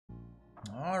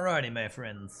Alrighty, my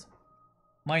friends.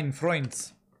 Mein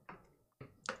Freunds.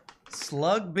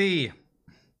 Slug B.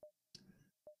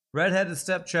 Red-headed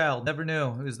stepchild. Never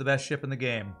knew it was the best ship in the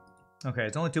game. Okay,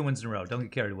 it's only 2 wins in a row. Don't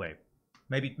get carried away.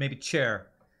 Maybe Chair.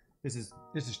 This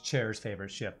is Chair's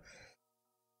favorite ship.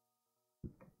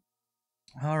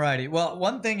 Alrighty. Well,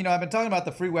 one thing, I've been talking about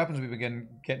the free weapons we've been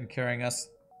getting carrying us.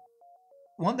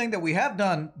 One thing that we have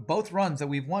done, both runs that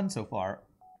we've won so far,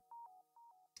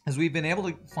 is we've been able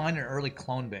to find an early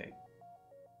clone bay.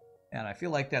 And I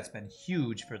feel like that's been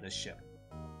huge for this ship.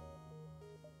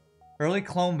 Early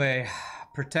clone bay,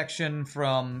 protection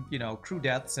from, crew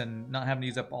deaths and not having to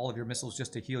use up all of your missiles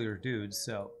just to heal your dudes.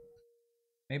 So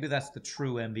maybe that's the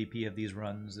true MVP of these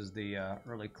runs, is the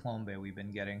early clone bay we've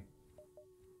been getting.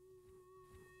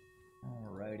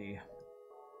 Alrighty.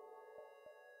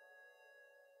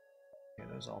 Okay,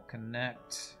 those all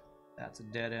connect. That's a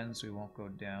dead end, so we won't go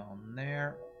down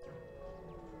there.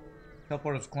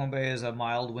 Teleport of Clone Bay is a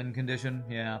mild wind condition.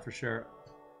 Yeah, for sure.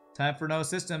 Time for no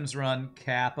systems run,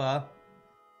 Kappa.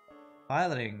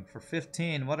 Piloting for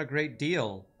 15. What a great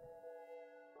deal.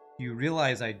 You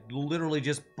realize I literally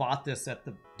just bought this at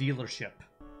the dealership.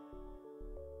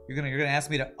 You're gonna ask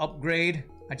me to upgrade?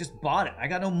 I just bought it. I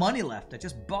got no money left. I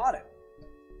just bought it.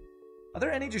 Are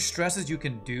there any distresses you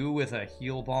can do with a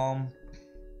heal bomb?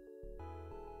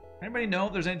 Anybody know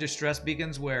if there's any distress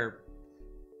beacons where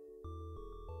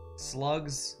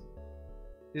slugs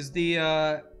is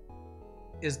the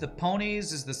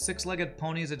six-legged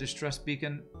ponies a distress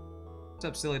beacon? What's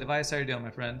up, silly device? How you doing,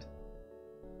 my friend?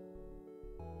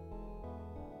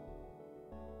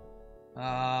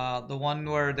 The one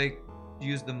where they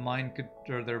use the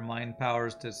their mind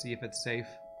powers to see if it's safe.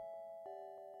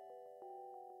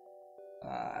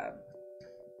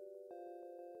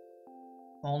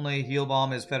 Only heal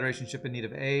bomb is Federation ship in need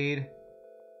of aid.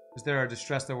 Is there a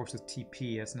distress that works with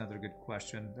TP? That's another good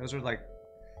question. Those are like...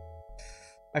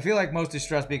 I feel like most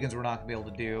distress beacons we're not going to be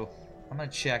able to do. I'm going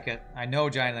to check it. I know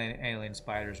giant alien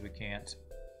spiders we can't.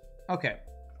 Okay.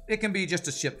 It can be just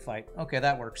a ship fight. Okay,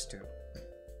 that works too.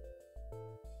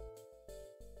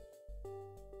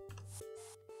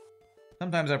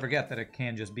 Sometimes I forget that it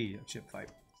can just be a ship fight.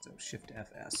 So Shift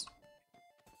FS.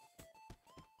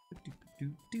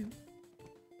 You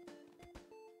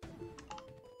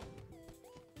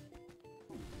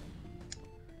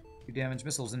damage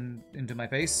missiles into my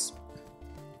face.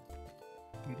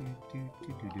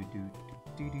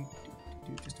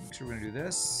 Just to make sure we're gonna do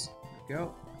this. There we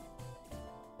go.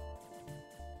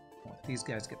 Let these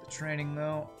guys get the training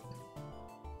though.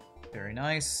 Very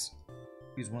nice.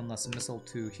 Use one less missile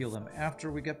to heal them after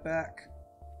we get back.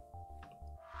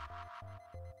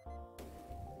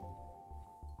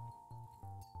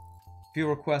 Few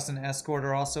requests and escort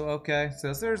are also okay.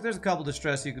 So there's a couple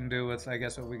distress you can do with, I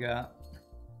guess, what we got.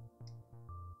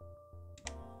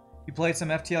 You played some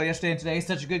FTL yesterday and today.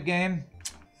 Such a good game.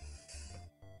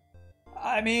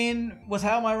 I mean, with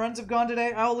how my runs have gone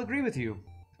today, I'll agree with you.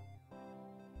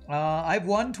 I've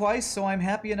won twice, so I'm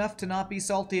happy enough to not be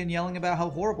salty and yelling about how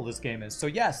horrible this game is. So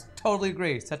yes, totally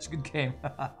agree. Such a good game.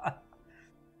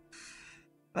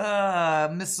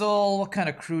 Missile. What kind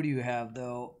of crew do you have,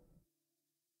 though?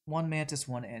 1 Mantis,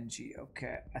 1 NG.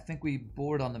 Okay. I think we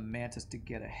board on the Mantis to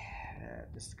get ahead.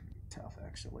 This is going to be tough,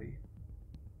 actually.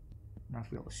 I'm not going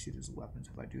to be able to shoot his weapons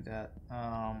if I do that.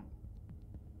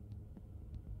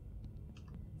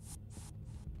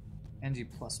 NG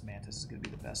plus Mantis is going to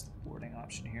be the best boarding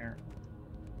option here.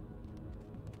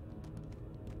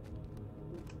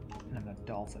 And I'm going to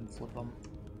Dolphin flip them.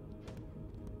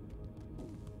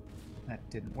 That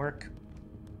didn't work.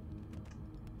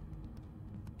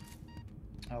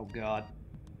 Oh god.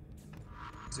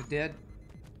 Is it dead?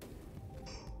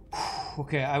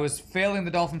 Okay, I was failing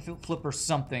the Dolphin flip or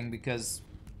something because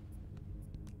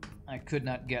I could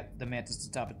not get the Mantis to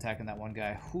stop attacking that one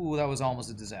guy. Ooh, that was almost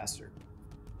a disaster.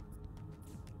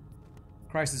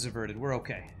 Crisis averted. We're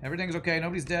okay. Everything's okay.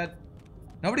 Nobody's dead.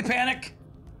 Nobody panic!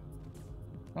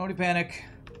 Nobody panic.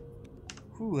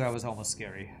 Ooh, that was almost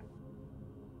scary.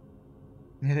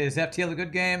 Is FTL a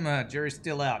good game? Jury's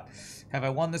still out. Have I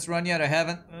won this run yet? I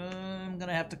haven't. I'm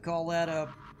gonna have to call that a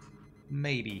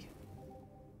maybe.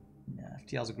 Yeah,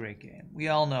 FTL's a great game. We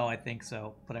all know I think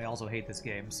so, but I also hate this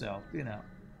game, so, you know.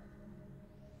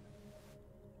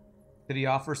 Did he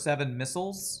offer 7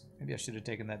 missiles? Maybe I should have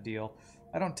taken that deal.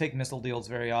 I don't take missile deals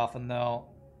very often, though.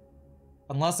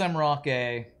 Unless I'm Rock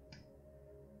A.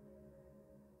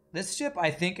 This ship,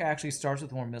 I think, actually starts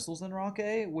with more missiles than Rock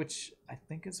A, which I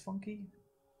think is funky.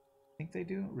 I think they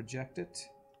do. Reject it.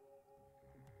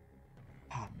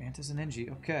 Ah, Mantis and NG.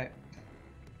 Okay.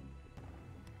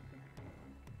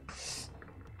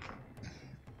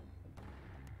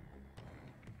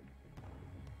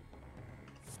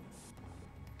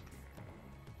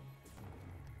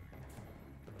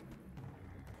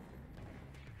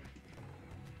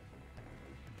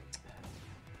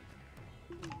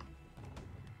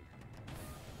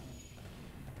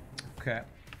 Okay.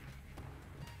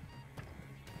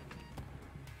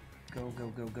 Go, go,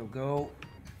 go, go, go.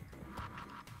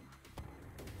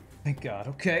 Thank God.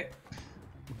 Okay.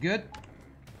 We're good.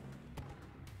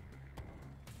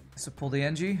 So pull the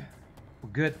NG.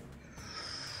 We're good.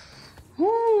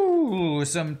 Woo!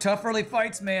 Some tough early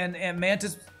fights, man. And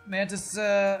Mantis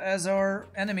as our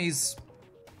enemies.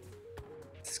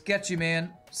 Sketchy,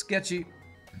 man. Sketchy.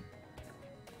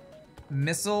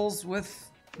 Missiles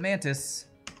with Mantis.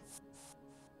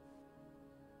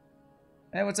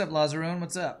 Hey, what's up, Lazaroon?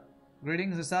 What's up?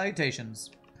 Greetings and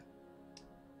salutations.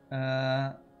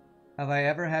 Have I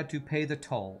ever had to pay the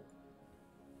toll?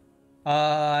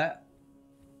 I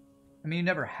mean, you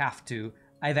never have to.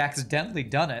 I've accidentally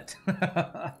done it.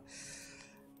 I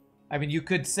mean, you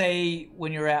could say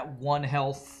when you're at 1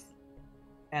 health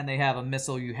and they have a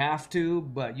missile, you have to,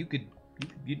 but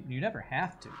you never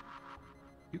have to.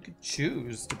 You could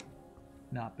choose to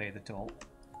not pay the toll.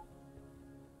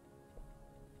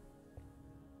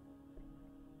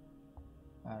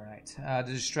 All right.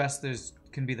 The distress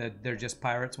can be the they're just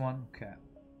pirates one. Okay.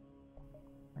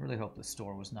 I really hope the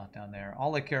store was not down there.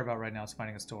 All I care about right now is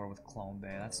finding a store with Clone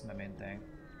Bay. That's my main thing.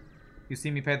 You see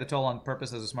me pay the toll on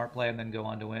purpose as a smart play and then go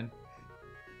on to win.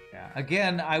 Yeah.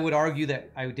 Again, I would argue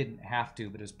that I didn't have to,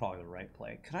 but it was probably the right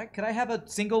play. Could I have a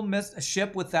single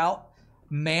ship without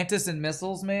Mantis and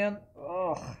missiles, man?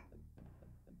 Ugh.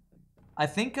 I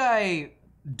think I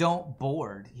don't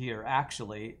board here,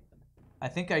 actually. I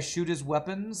think I shoot his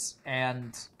weapons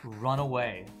and run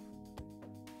away.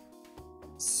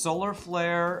 Solar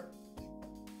Flare,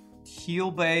 Heal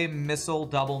Bay, Missile,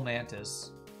 Double Mantis.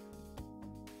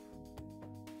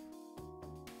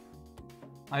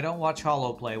 I don't watch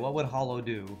Hollow play. What would Hollow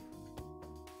do?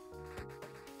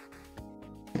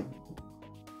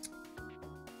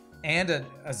 And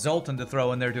a Zoltan to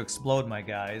throw in there to explode my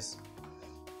guys.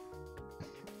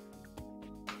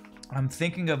 I'm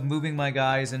thinking of moving my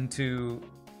guys into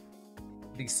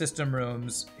the system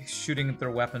rooms, shooting at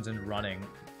their weapons and running.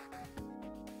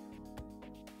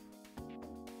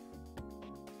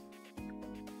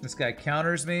 This guy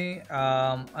counters me.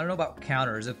 I don't know about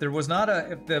counters. If there was not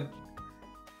if the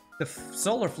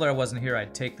solar flare wasn't here,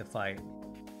 I'd take the fight.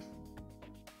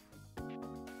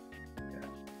 Okay.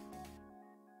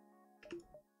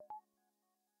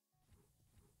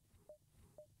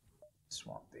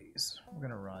 Swamp these. We're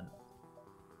gonna run.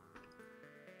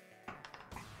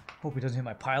 Hope he doesn't hit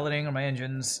my piloting or my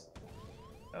engines.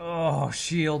 Oh,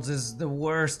 shields is the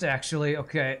worst, actually.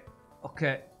 Okay.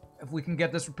 Okay. If we can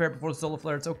get this repaired before the solar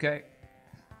flare, it's okay.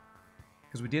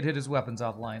 Because we did hit his weapons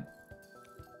offline.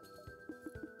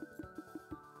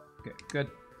 Okay,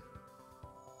 good.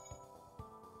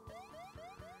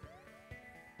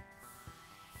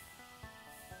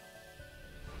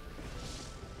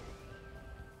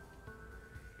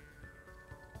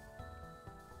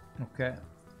 Okay.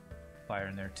 Fire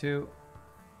in there too.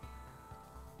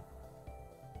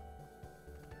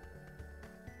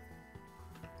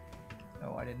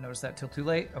 Oh, I didn't notice that till too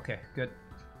late. Okay, good.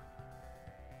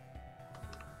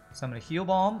 So I'm gonna heal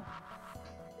bomb.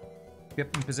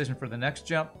 Get in position for the next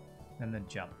jump, and then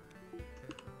jump.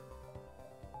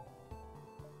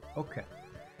 Okay.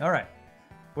 Alright.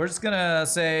 We're just gonna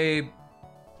say,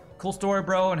 cool story,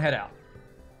 bro, and head out.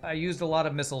 I used a lot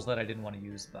of missiles that I didn't want to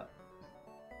use, but...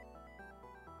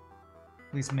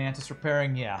 At least Mantis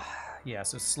repairing, yeah. Yeah,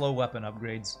 so slow weapon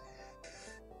upgrades.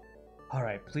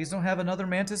 Alright, please don't have another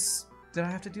Mantis that I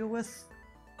have to deal with.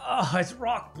 Oh, it's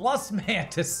Rock plus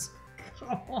Mantis.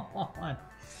 Come on.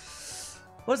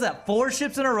 What is that, 4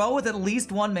 ships in a row with at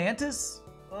least 1 Mantis?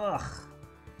 Ugh.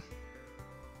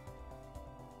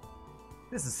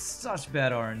 This is such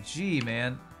bad RNG,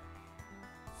 man.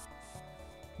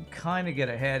 Kind of get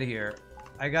ahead here.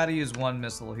 I gotta use 1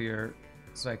 missile here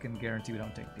so I can guarantee we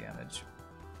don't take damage.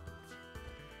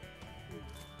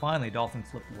 Finally, Dolphin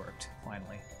Flip worked.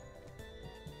 Finally.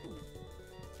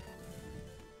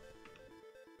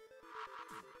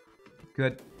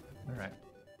 Good. Alright.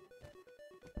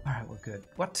 Alright, we're good.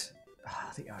 What?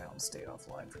 Ah, the ion stayed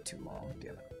offline for too long.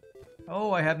 Damn it.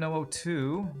 Oh, I had no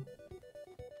O2.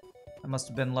 That must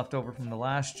have been left over from the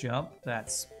last jump.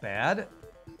 That's bad.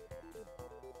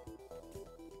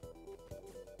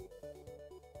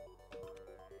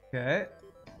 Okay.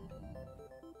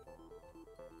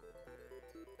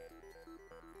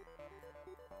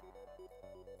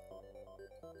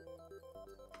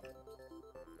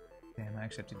 Damn, I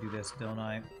actually have to do this, don't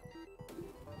I? I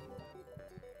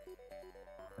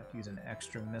have to use an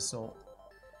extra missile,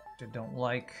 which I don't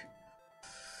like.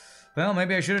 Well,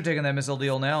 maybe I should have taken that missile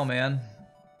deal now, man.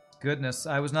 Goodness,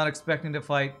 I was not expecting to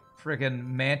fight friggin'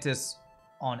 Mantis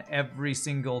on every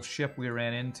single ship we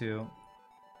ran into.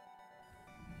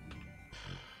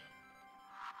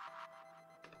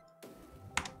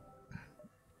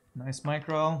 Nice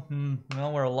micro.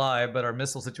 Well, we're alive, but our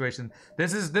missile situation.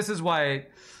 This is why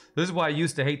I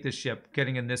used to hate this ship.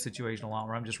 Getting in this situation a lot,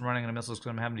 where I'm just running out of missiles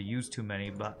because I'm having to use too many.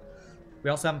 But we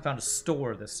also haven't found a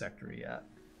store this sector yet.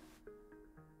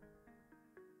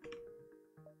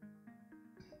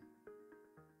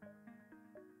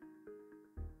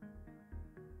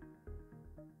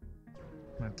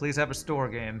 Please have a store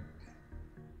game.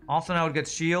 Often I would get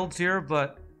shields here,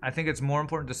 but I think it's more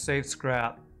important to save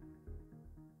scrap.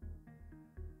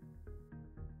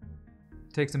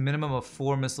 It takes a minimum of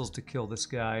 4 missiles to kill this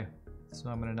guy, so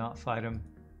I'm gonna not fight him.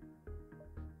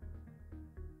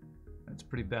 It's a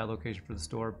pretty bad location for the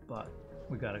store, but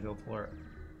we gotta go for it.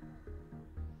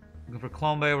 Looking for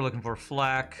Clone Bay, we're looking for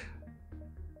Flak.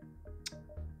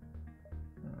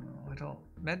 I don't...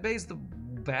 Medbay's the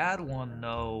bad one,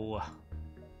 though.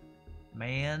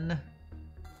 Man.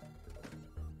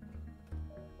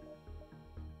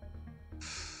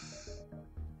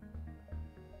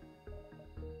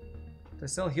 Did I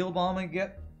sell Heal Bomb and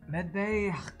get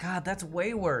Medbay? God, that's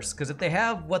way worse. Because if they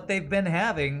have what they've been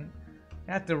having,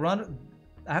 I have to run.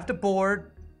 I have to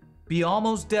board, be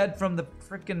almost dead from the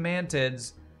freaking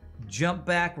mantids, jump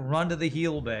back, run to the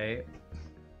Heal Bay.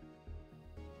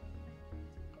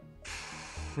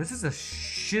 This is a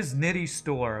shiznitty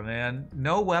store, man.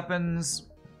 No weapons.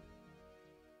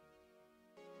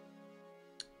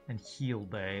 And Heal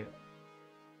Bay.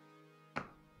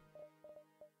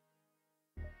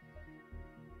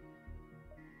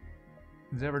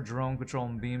 Is it ever drone control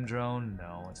and beam drone?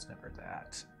 No, it's never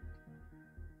that.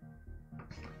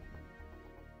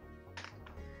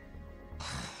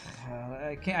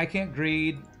 I can't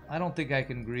greed. I don't think I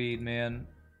can greed, man.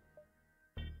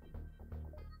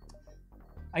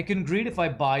 I can greed if I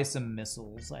buy some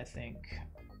missiles, I think.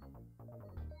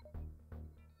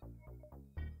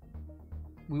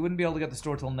 We wouldn't be able to get the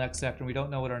store till next sector. We don't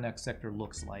know what our next sector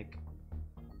looks like.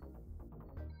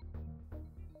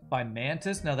 Buy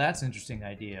Mantis? Now that's an interesting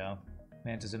idea.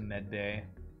 Mantis and Medbay.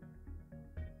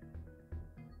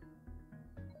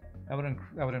 That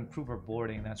would improve our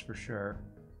boarding, that's for sure.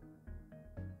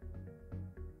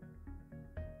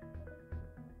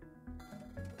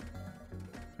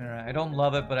 Alright, I don't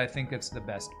love it, but I think it's the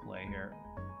best play here.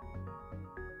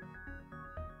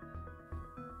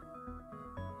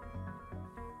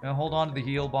 Now hold on to the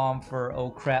Heal Bomb for oh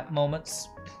crap moments.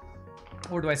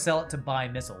 Or do I sell it to buy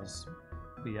missiles?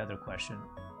 The other question.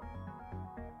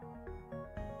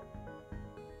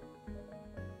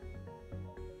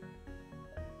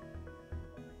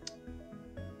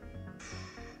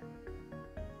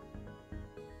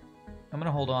 I'm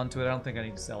gonna hold on to it. I don't think I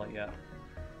need to sell it yet.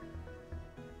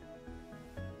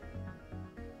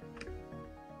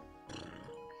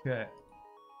 Okay.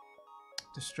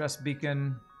 Distress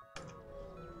beacon.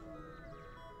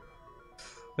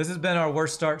 This has been our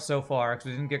worst start so far because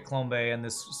we didn't get Clone Bay, and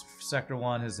this Sector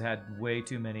 1 has had way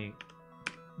too many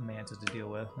mantas to deal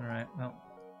with. Alright, well.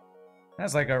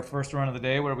 That's like our first run of the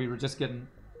day where we were just getting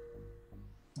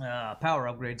power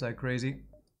upgrades like crazy.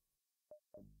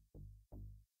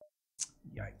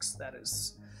 Yikes, that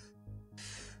is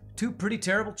 2 pretty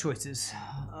terrible choices.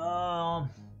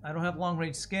 I don't have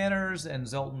long-range scanners, and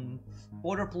Zoltan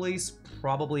Border Police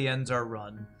probably ends our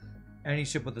run. Any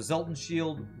ship with a Zoltan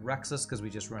shield wrecks us because we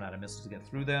just run out of missiles to get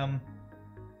through them.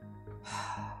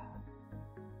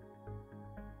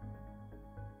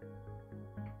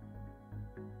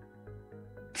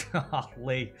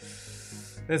 Golly.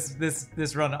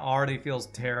 This run already feels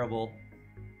terrible.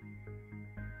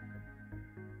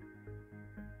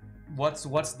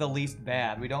 What's the least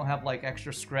bad? We don't have like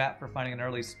extra scrap for finding an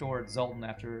early stored Zoltan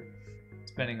after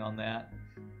spending on that.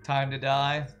 Time to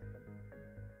die?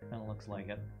 Kinda looks like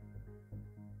it.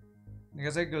 I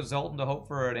guess I could go Zoltan to hope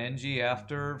for an NG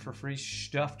after for free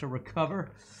stuff to recover.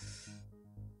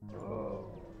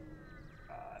 Oh,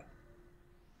 God.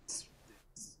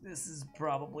 This is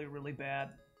probably really bad.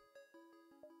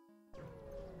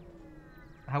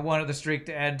 I wanted the streak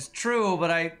to end. True, but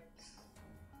I...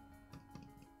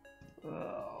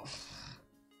 Oh.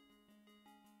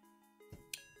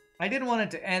 I didn't want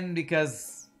it to end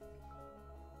because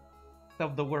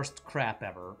of the worst crap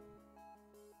ever.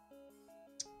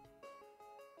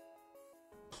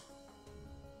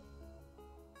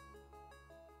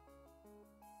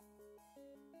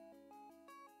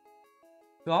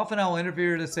 So often I'll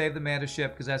interfere to save the Manta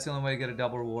ship because that's the only way to get a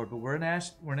double reward. But we're in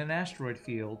an asteroid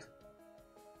field,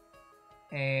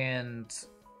 and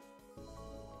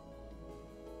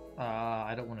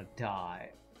I don't want to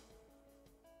die.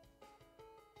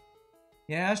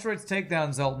 Yeah, asteroids take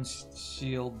down Zoltan's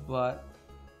shield, but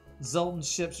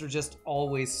Zoltan's ships are just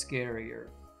always scarier.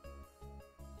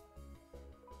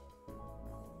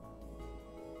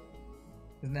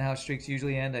 Isn't that how streaks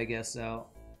usually end? I guess so.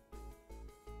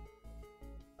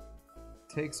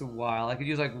 Takes a while. I could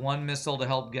use like one missile to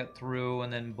help get through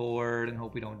and then board and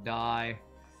hope we don't die.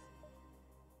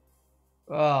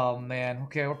 Oh man,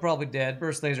 okay, we're probably dead.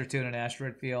 Burst laser 2 in an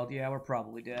asteroid field. Yeah, we're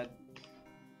probably dead.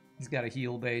 He's got a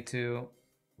heal bay too.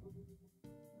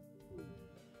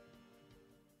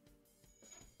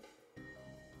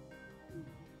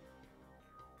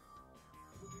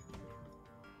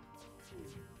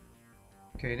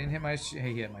 Okay, he didn't hit my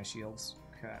he hit my shields.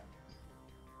 Okay.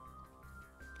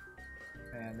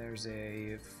 And there's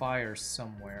a fire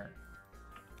somewhere.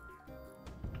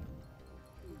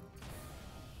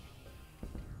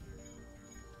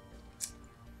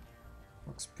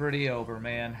 Looks pretty over,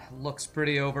 man. Looks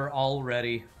pretty over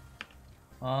already.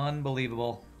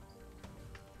 Unbelievable.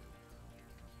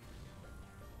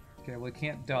 Okay, well, we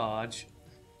can't dodge.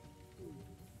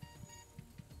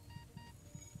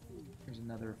 There's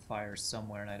another fire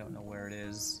somewhere, and I don't know where it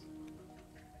is.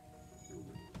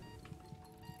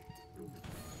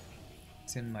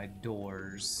 It's in my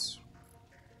doors.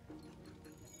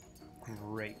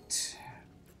 Great.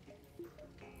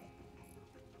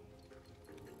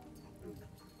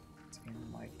 It's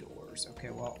in my doors.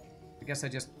 Okay, well, I guess I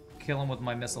just kill him with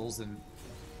my missiles and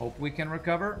hope we can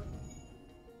recover.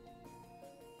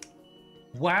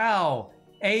 Wow!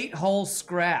 8 whole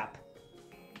scrap.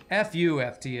 F you,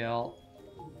 FTL.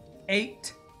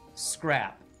 8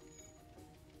 scrap.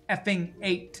 Effing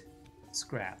 8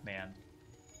 scrap, man.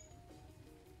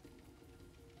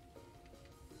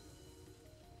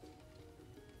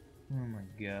 Oh my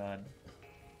god.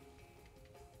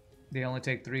 They only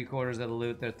take 3/4 of the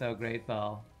loot. They're so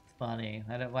grateful. Funny.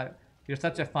 I don't like. You're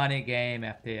such a funny game,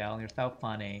 FTL. You're so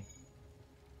funny.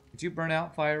 Could you burn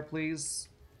out fire, please?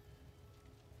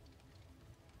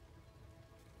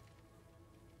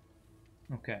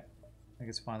 Okay. I think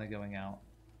it's finally going out.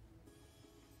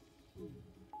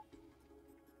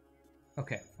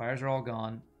 Okay. Fires are all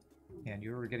gone. And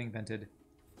you're getting vented.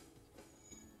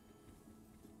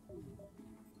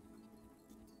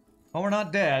 Oh, we're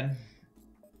not dead.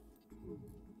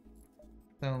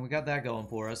 So we got that going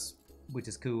for us, which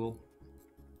is cool.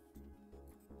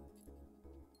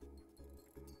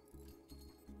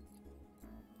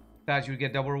 In fact, you would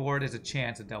get double reward. There's a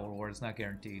chance at double reward. It's not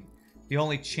guaranteed. The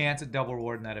only chance at double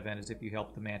reward in that event is if you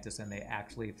help the Mantis and they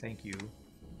actually thank you.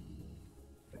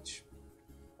 Which...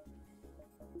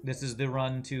 This is the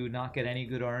run to not get any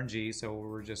good RNG, so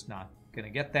we're just not gonna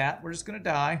get that. We're just gonna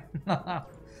die.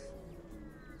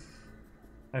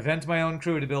 I vent my own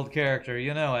crew to build character,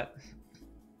 you know it.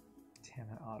 Damn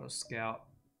it, auto scout.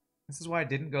 This is why I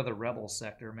didn't go the rebel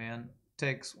sector, man.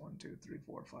 Takes 1, 2, 3,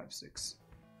 4, 5, 6,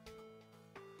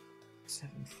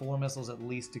 7, 4 missiles at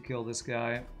least to kill this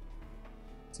guy.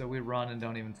 So we run and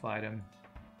don't even fight him.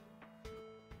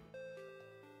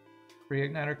 Free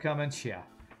igniter coming? Yeah.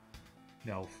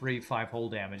 No, free 5 hull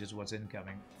damage is what's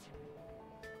incoming.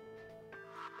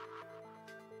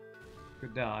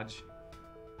 Good dodge.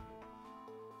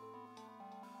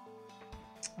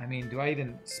 I mean, do I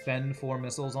even spend 4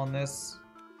 missiles on this?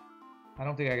 I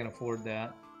don't think I can afford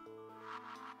that.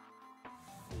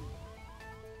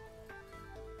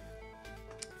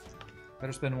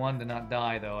 Better spend 1 to not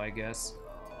die, though, I guess.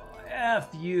 Oh, F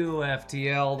you,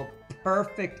 FTL. The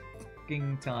perfect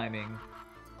fucking timing.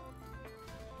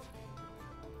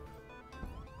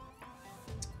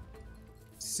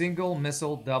 Single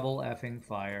missile, double effing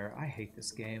fire. I hate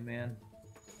this game, man.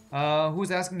 Who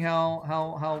was asking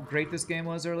how great this game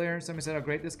was earlier? Somebody said how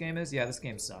great this game is? Yeah, this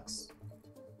game sucks.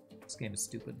 This game is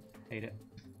stupid. Hate it.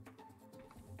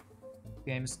 This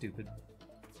game is stupid.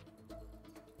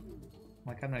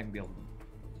 Like, I'm not even gonna be able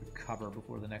to recover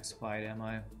before the next fight, am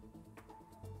I?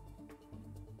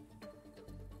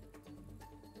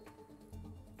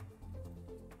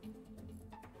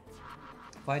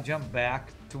 If I jump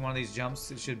back to one of these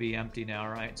jumps, it should be empty now,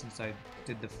 right? Since I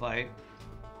did the fight.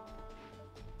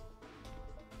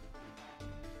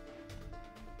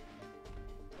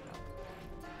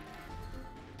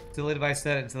 Silly Device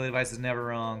said it, and Silly Device is never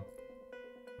wrong.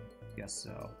 Guess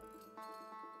so.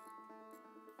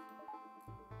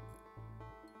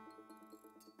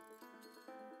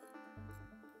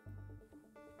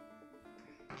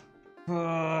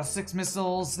 6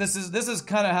 missiles. This is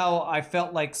kind of how I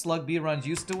felt like Slug B runs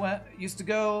used to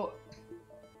go.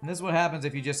 And this is what happens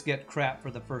if you just get crap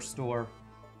for the first store.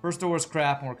 First store was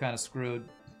crap, and we're kind of screwed.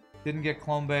 Didn't get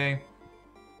Clone Bay.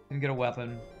 Didn't get a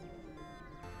weapon.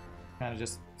 Kind of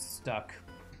just stuck.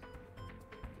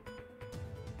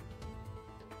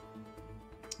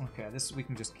 Okay, this we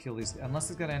can just kill these, unless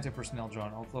it's got anti-personnel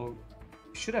drone, although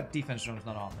we should have defense drones,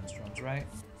 not offense drones, right?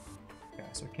 Okay,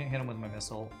 so I can't hit him with my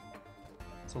missile.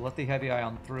 So let the heavy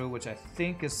ion through, which I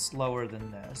think is slower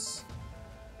than this.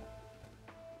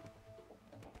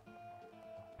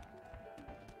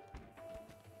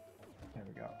 There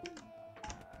we go.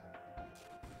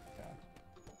 Okay.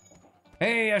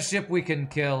 Hey, a ship we can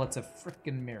kill. It's a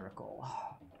freaking miracle.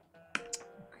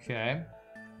 Okay.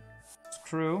 It's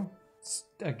crew. It's,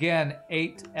 again,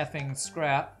 8 effing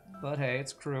scrap, but hey,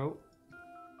 it's crew.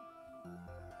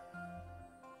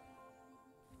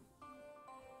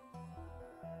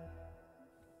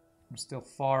 I'm still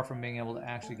far from being able to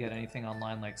actually get anything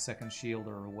online like second shield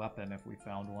or a weapon if we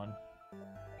found one.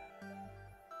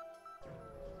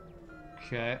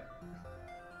 Okay.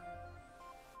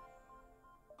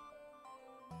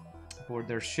 Board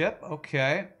their ship,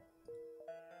 okay.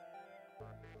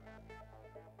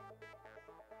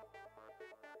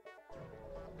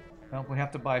 Well, we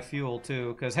have to buy fuel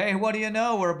too, because hey, what do you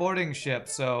know? We're a boarding ship,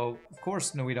 so of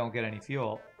course we don't get any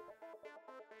fuel.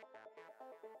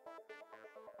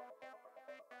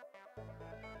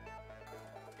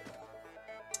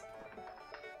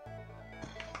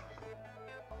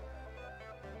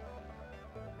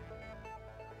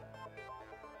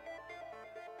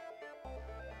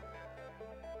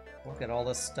 Look at all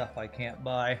this stuff I can't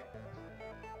buy.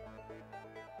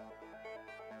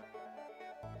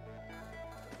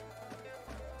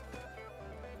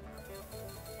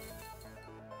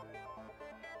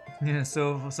 Yeah,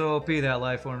 so OP that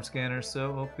life form scanner,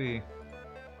 so OP. Jeez.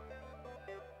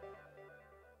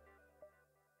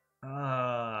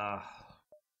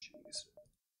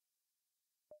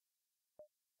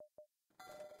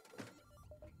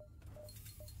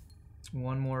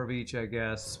 One more of each, I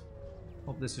guess.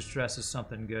 Hope this stresses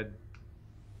something good.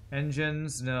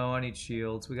 Engines, no, I need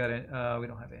shields. We got we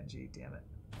don't have NG, damn it.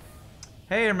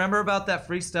 Hey, remember about that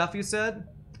free stuff you said?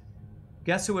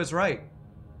 Guess who was right?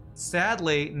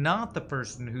 Sadly, not the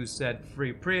person who said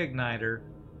free pre-igniter.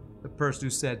 The person who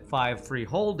said 5 free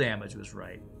hull damage was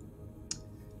right.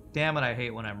 Damn it, I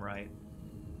hate when I'm right.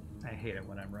 I hate it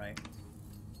when I'm right.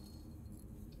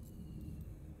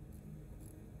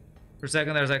 For a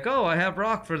second I was like, oh, I have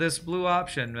rock for this blue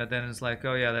option. But then it's like,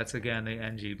 oh yeah, that's again the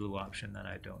NG blue option that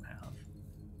I don't have.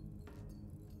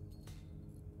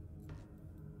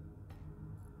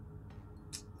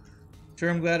 Sure,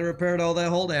 I'm glad I repaired all that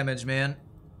hull damage, man.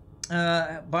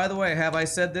 By the way, have I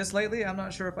said this lately? I'm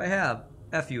not sure if I have.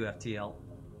 F you, FTL.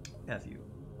 F you.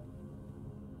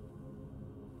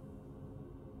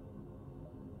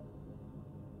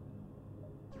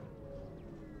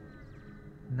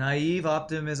 Naive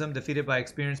optimism defeated by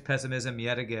experienced pessimism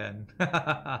yet again.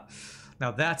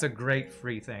 Now that's a great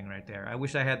free thing right there. I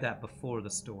wish I had that before the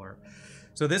store.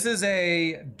 So this is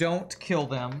a don't kill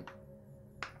them.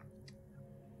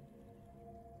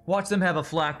 Watch them have a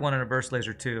flak 1 and a burst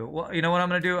laser 2. Well, you know what I'm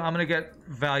going to do? I'm going to get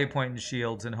value point and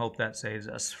shields and hope that saves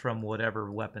us from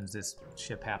whatever weapons this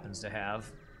ship happens to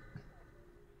have.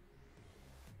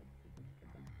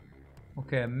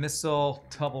 Okay, a missile,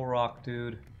 double rock,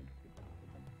 dude.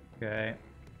 Okay.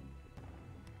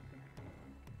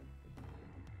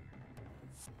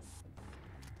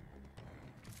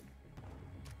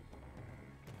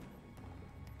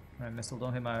 Alright, missile,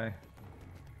 don't hit my...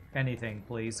 anything,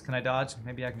 please. Can I dodge?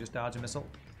 Maybe I can just dodge a missile.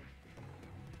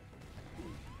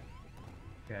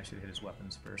 Okay, I should hit his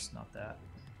weapons first, not that.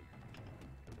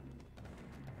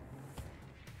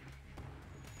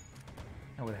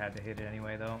 I would have had to hit it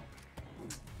anyway, though.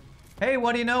 Hey,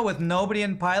 what do you know? With nobody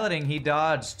in piloting, he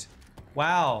dodged.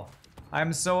 Wow.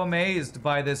 I'm so amazed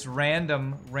by this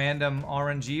random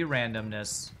RNG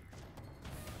randomness.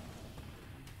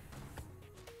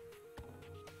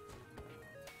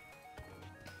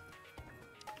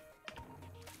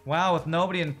 Wow, with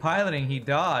nobody in piloting, he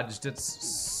dodged. It's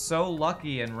so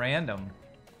lucky and random.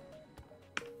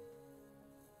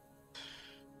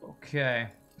 Okay.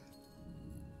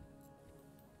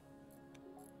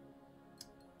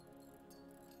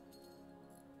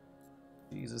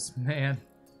 Jesus, man.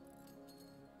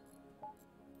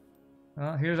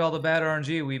 Well, here's all the bad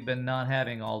RNG we've been not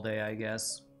having all day, I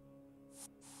guess.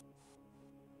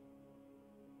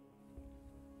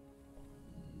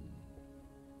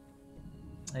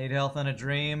 Eight health and a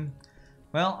dream.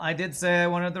 Well, I did say I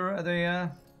wanted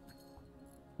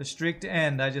the streak to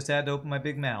end. I just had to open my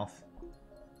big mouth.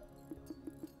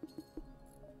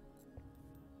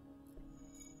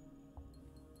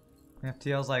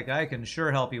 FTL's like, I can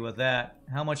sure help you with that.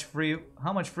 How much free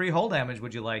hull damage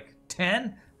would you like?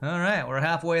 10? All right, we're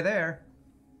halfway there.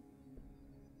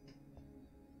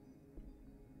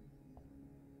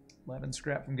 11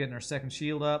 scrap from getting our second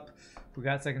shield up. If we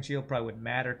got second shield, probably wouldn't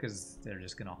matter because they're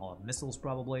just going to haul missiles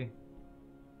probably.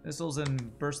 Missiles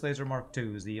and burst laser Mark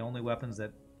IIs, the only weapons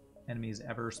that enemies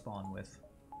ever spawn with.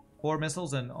 4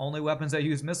 missiles and only weapons that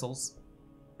use missiles.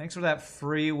 Thanks for that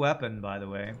free weapon, by the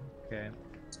way. Okay.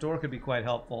 Store could be quite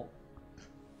helpful.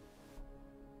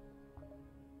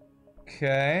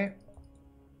 Okay.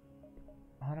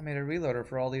 Automated reloader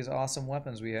for all these awesome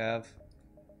weapons we have.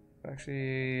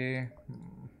 Actually...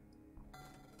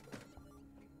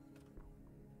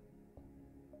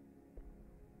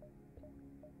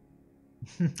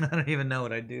 I don't even know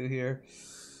what I do here.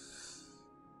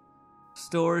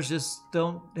 Stores just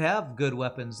don't have good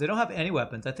weapons. They don't have any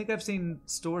weapons. I think I've seen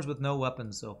stores with no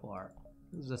weapons so far.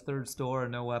 This is the third store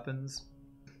and no weapons.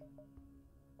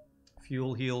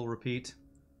 Fuel, heal, repeat.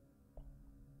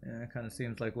 Yeah, it kind of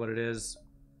seems like what it is.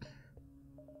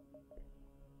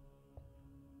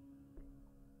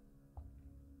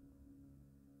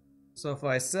 So if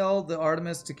I sell the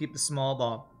Artemis to keep the small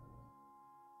bomb,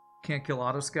 can't kill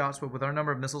auto scouts, but with our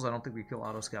number of missiles, I don't think we kill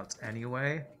auto scouts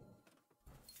anyway.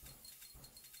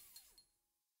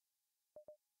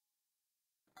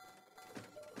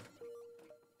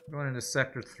 Going into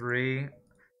Sector 3.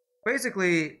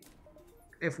 Basically,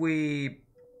 if we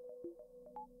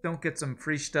don't get some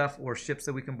free stuff or ships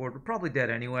that we can board, we're probably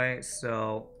dead anyway,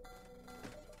 so...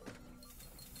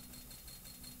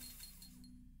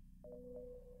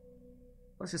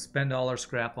 let's just spend all our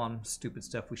scrap on stupid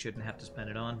stuff we shouldn't have to spend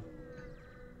it on.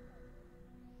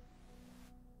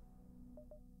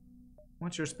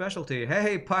 What's your specialty?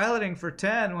 Hey, piloting for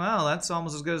 10! Wow, that's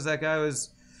almost as good as that guy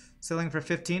was selling for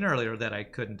 15 earlier that I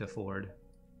couldn't afford.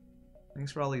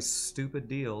 Thanks for all these stupid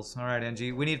deals. Alright,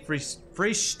 NG, we need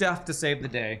free stuff to save the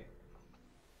day.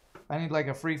 I need like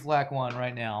a free flak 1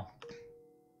 right now.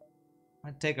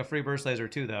 I'd take a free burst laser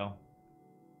too, though.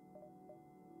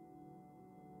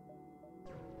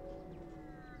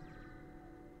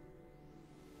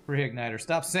 Free igniter.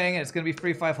 Stop saying it. It's going to be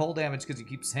free 5 hull damage because you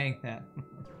keep saying that.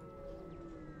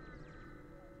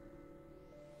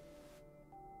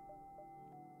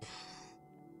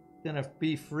 Gonna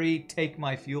be free. Take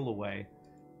my fuel away.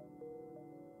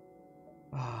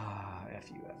 Ah,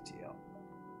 F you, FTL.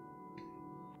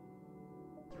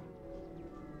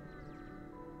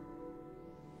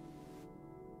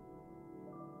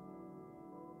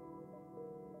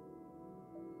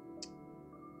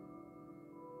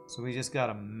 So we just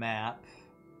got a map.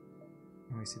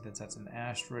 And we see that that's an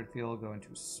asteroid field. Going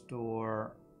to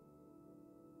store.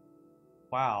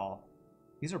 Wow.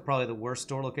 These are probably the worst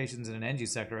store locations in an NG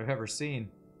sector I've ever seen.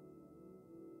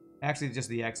 Actually, just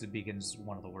the exit beacon is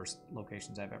one of the worst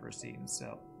locations I've ever seen,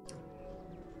 so...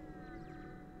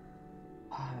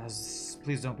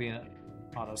 please don't be an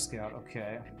auto scout.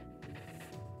 Okay.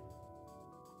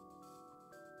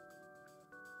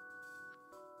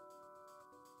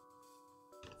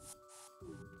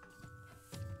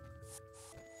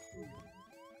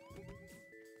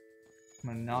 I'm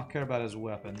gonna not care about his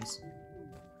weapons.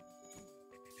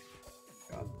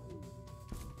 God.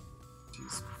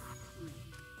 Jeez.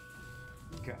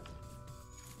 God.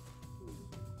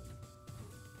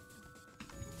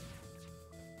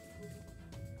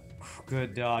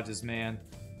 Good dodges, man.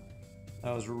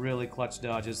 That was really clutch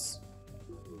dodges.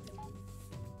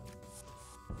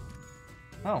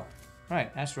 Oh, right.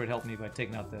 Asteroid helped me by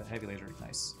taking out the heavy laser.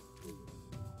 Nice.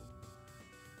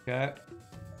 Okay.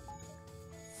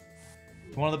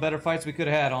 One of the better fights we could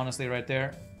have had, honestly, right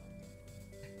there.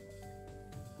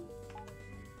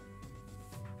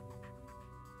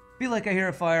 Feel like I hear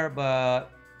a fire,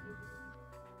 but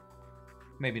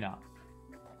maybe not.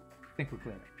 I think we're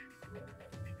clear.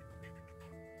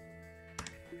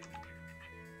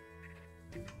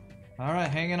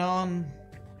 Alright, hanging on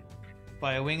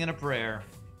by a wing and a prayer.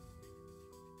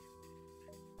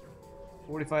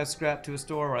 45 scrap to a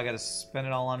store where I gotta spend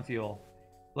it all on fuel.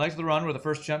 Liked the run where the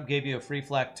first jump gave you a free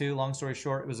flak 2. Long story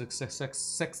short, it was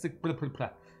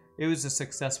a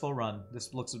successful run.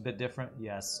 This looks a bit different,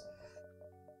 yes.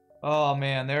 Oh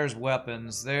man, there's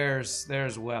weapons.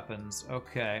 There's weapons.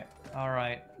 Okay, all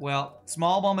right. Well,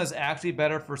 small bomb is actually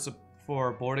better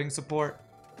for boarding support,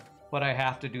 but I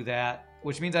have to do that,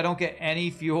 which means I don't get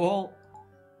any fuel,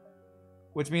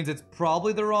 which means it's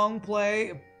probably the wrong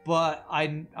play. But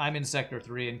I'm in Sector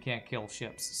 3 and can't kill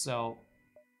ships, so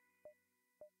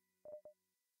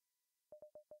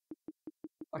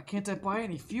why can't I buy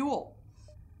any fuel?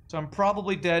 So I'm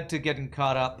probably dead to getting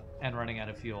caught up and running out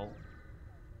of fuel.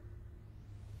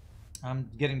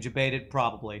 I'm getting jebaited,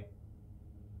 probably.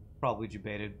 Probably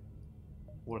jebaited.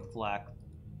 Worth flak.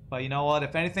 But you know what?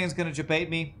 If anything's gonna jebait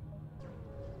me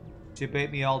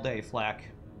all day, flak.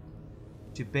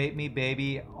 Debate me,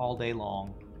 baby, all day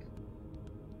long.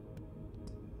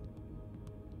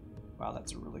 Wow,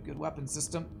 that's a really good weapon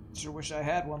system. Sure wish I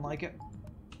had one like it.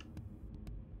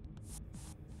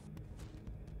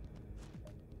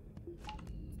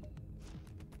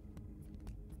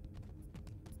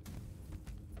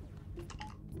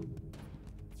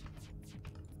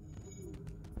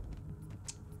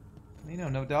 You know,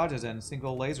 no dodges and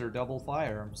single laser, double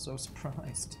fire. I'm so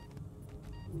surprised.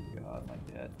 God, am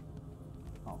I dead?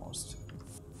 Almost.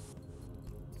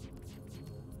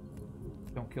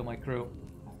 Don't kill my crew.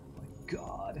 Oh my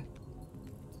god.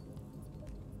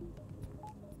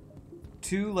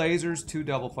 2 lasers, 2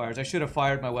 double fires. I should have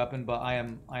fired my weapon, but I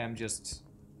am just...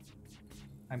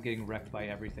 I'm getting wrecked by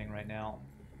everything right now.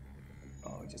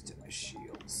 Oh, I just hit my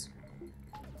shields.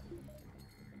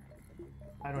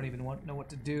 I don't even know what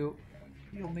to do.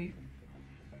 Heal me.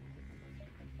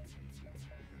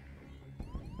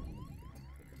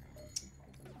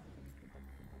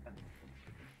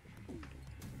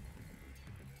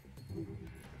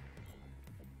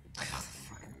 The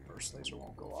fucking burst laser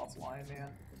won't go offline, man.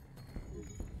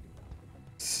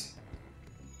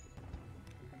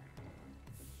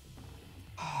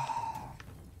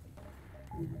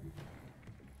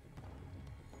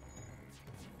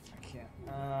 I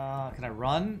can't. Can I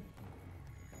run?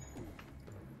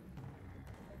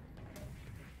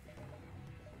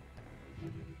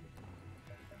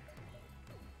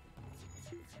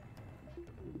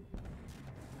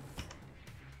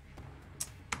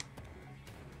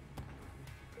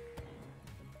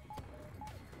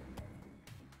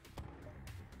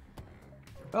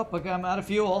 Oh, but I'm out of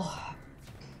fuel.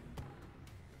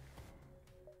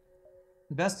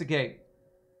 Investigate.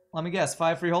 Let me guess,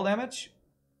 5 free hull damage?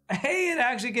 Hey, it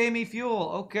actually gave me fuel.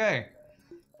 Okay.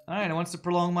 Alright, it wants to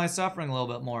prolong my suffering a little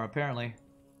bit more, apparently.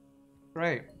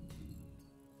 Great.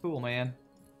 Cool, man.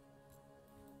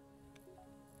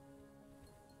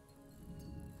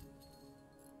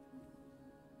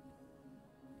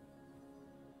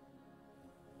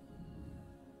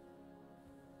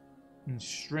 And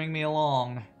string me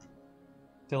along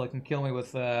till it can kill me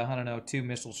with, I don't know, 2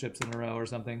 missile ships in a row or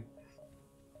something.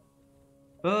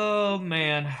 Oh,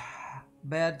 man.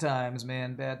 Bad times,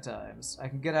 man. Bad times. I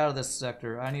can get out of this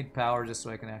sector. I need power just so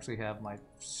I can actually have my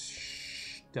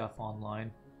stuff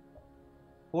online.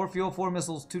 4 fuel, 4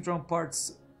 missiles, 2 drone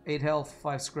parts, 8 health,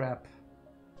 5 scrap.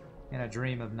 And a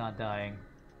dream of not dying.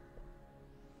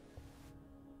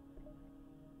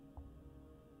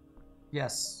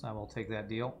 Yes, I will take that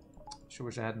deal. Sure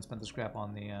wish I hadn't spent the scrap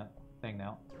on the thing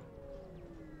now.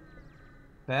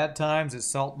 Bad times at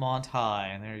Saltmont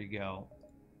High, and there you go.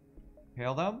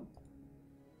 Hail them.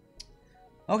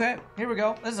 Okay, here we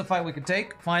go. This is a fight we can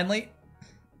take, finally.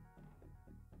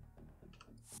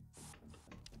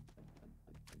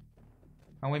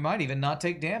 And we might even not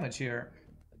take damage here.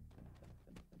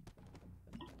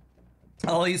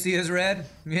 All you see is red?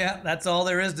 Yeah, that's all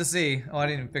there is to see. Oh, I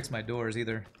didn't even fix my doors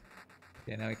either.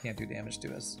 Yeah, now he can't do damage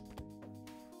to us.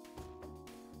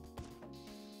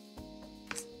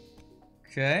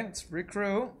 Okay, it's free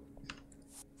crew.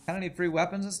 Kinda need free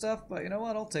weapons and stuff, but you know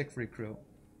what? I'll take free crew.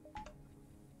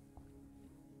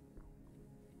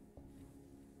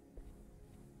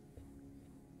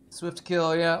 Swift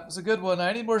kill, yeah, it's a good one.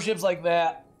 I need more ships like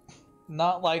that.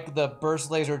 Not like the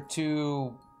Burst Laser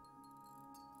 2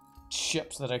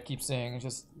 ships that I keep seeing.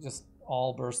 Just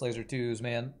all Burst Laser 2s,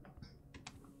 man.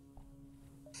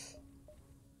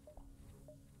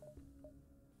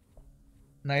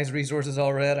 Nice resources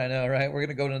all red, I know, right? We're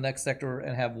gonna go to the next sector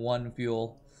and have 1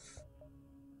 fuel.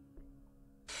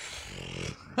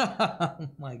 Oh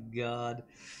my god.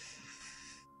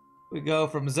 We go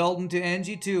from Zoltan to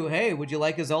NG2. Hey, would you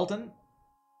like a Zoltan?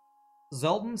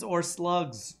 Zoltans or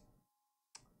slugs?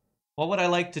 What would I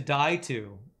like to die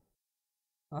to?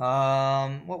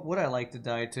 What would I like to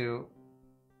die to?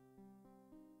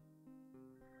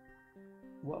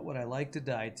 What would I like to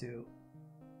die to?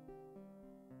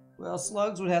 Well,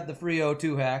 slugs would have the free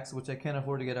O2 hacks, which I can't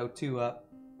afford to get O2 up.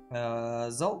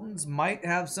 Zoltans might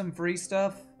have some free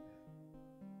stuff.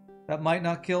 That might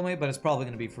not kill me, but it's probably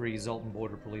going to be free Zoltan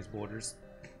Border Police Borders.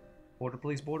 Border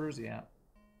Police Borders? Yeah.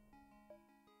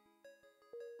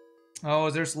 Oh,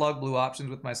 is there slug blue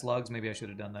options with my slugs? Maybe I should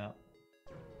have done that.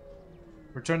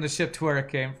 Return the ship to where it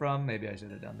came from? Maybe I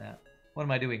should have done that. What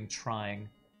am I doing? Trying.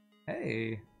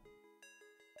 Hey.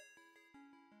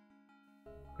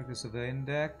 Click the civilian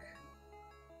deck.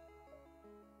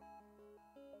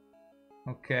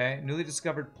 Okay, newly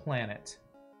discovered planet.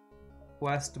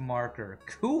 Quest marker.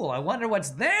 Cool, I wonder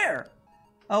what's there!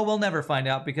 Oh, we'll never find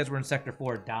out because we're in Sector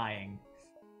 4 dying.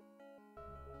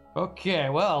 Okay,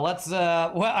 well, let's,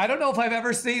 well, I don't know if I've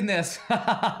ever seen this.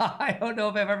 I don't know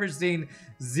if I've ever seen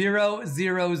 0,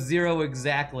 0, 0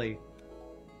 exactly.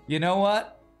 You know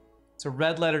what? It's a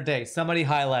red letter day. Somebody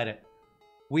highlight it.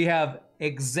 We have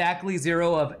exactly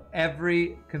 0 of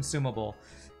every consumable.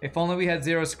 If only we had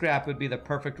 0 scrap, it would be the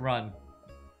perfect run.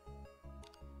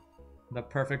 The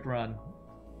perfect run.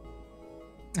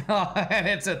 Oh, and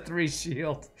it's a 3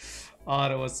 shield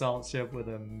auto assault ship with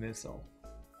a missile.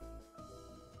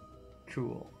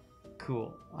 Cool.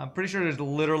 Cool. I'm pretty sure there's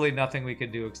literally nothing we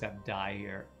could do except die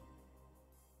here.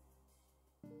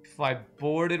 If I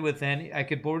boarded with any... I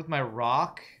could board with my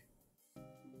rock.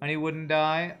 And he wouldn't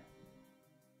die.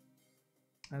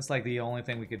 That's like the only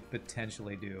thing we could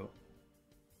potentially do.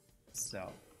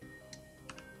 So.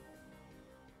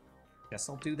 Guess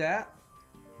I'll do that.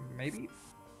 Maybe.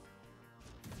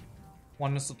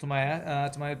 1 missile to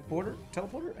my border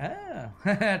teleporter. Ah,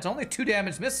 it's only 2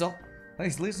 damage missile.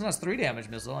 At least it's not 3 damage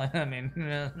missile. I mean,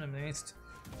 at least.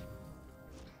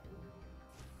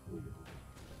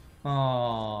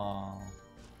 Oh,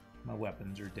 my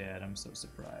weapons are dead. I'm so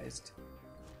surprised.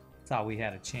 Thought we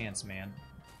had a chance, man.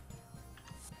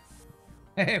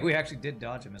 Hey, we actually did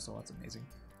dodge a missile. That's amazing.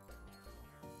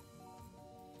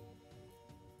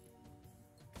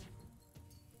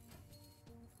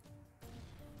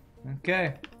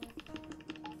 Okay.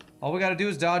 All we gotta do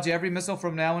is dodge every missile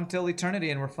from now until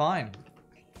eternity and we're fine.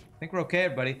 I think we're okay,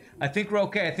 everybody. I think we're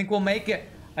okay. I think we'll make it.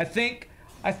 I think,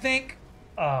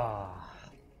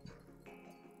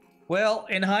 well,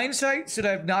 in hindsight, should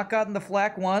I have not gotten the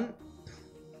flak 1?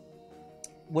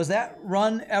 Was that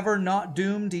run ever not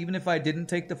doomed even if I didn't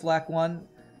take the flak 1?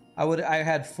 I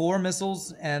had 4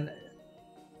 missiles and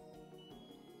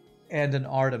an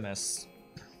Artemis.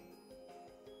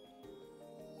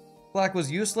 Flak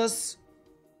was useless.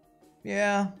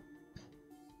 Yeah.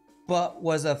 But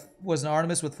was an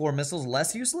Artemis with 4 missiles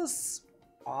less useless?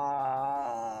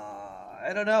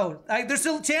 I don't know. There's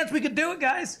still a chance we could do it,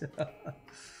 guys.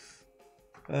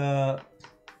 How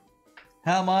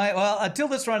am I? Well, until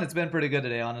this run, it's been pretty good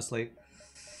today, honestly.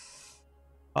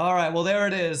 All right, well, there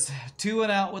it is. 2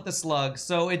 and out with the slug.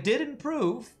 So it did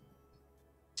improve.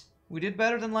 We did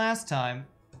better than last time.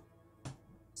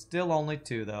 Still only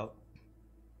 2, though.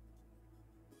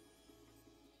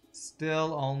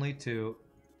 Still only 2.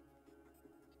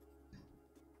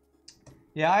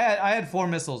 Yeah, I had 4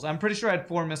 missiles. I'm pretty sure I had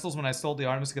 4 missiles when I sold the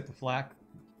Artemis to get the flak.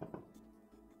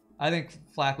 I think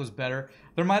flak was better.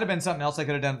 There might have been something else I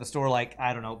could have done at the store, like,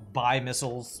 I don't know, buy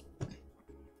missiles.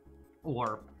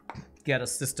 Or get a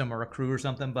system or a crew or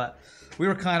something, but we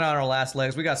were kind of on our last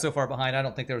legs. We got so far behind, I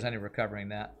don't think there was any recovering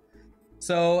that.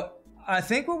 So, I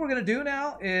think what we're going to do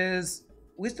now is...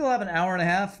 We still have an hour and a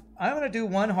half. I'm going to do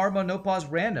 1 hard mode no pause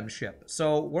random ship.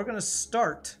 So we're going to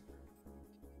start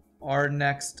our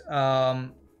next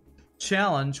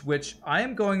challenge, which I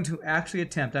am going to actually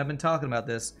attempt. I've been talking about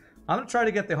this. I'm going to try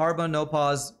to get the hard mode no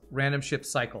pause random ship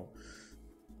cycle.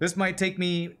 This might take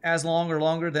me as long or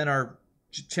longer than our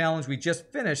challenge we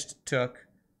just finished took,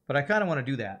 but I kind of want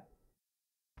to do that.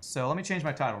 So let me change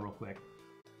my title real quick.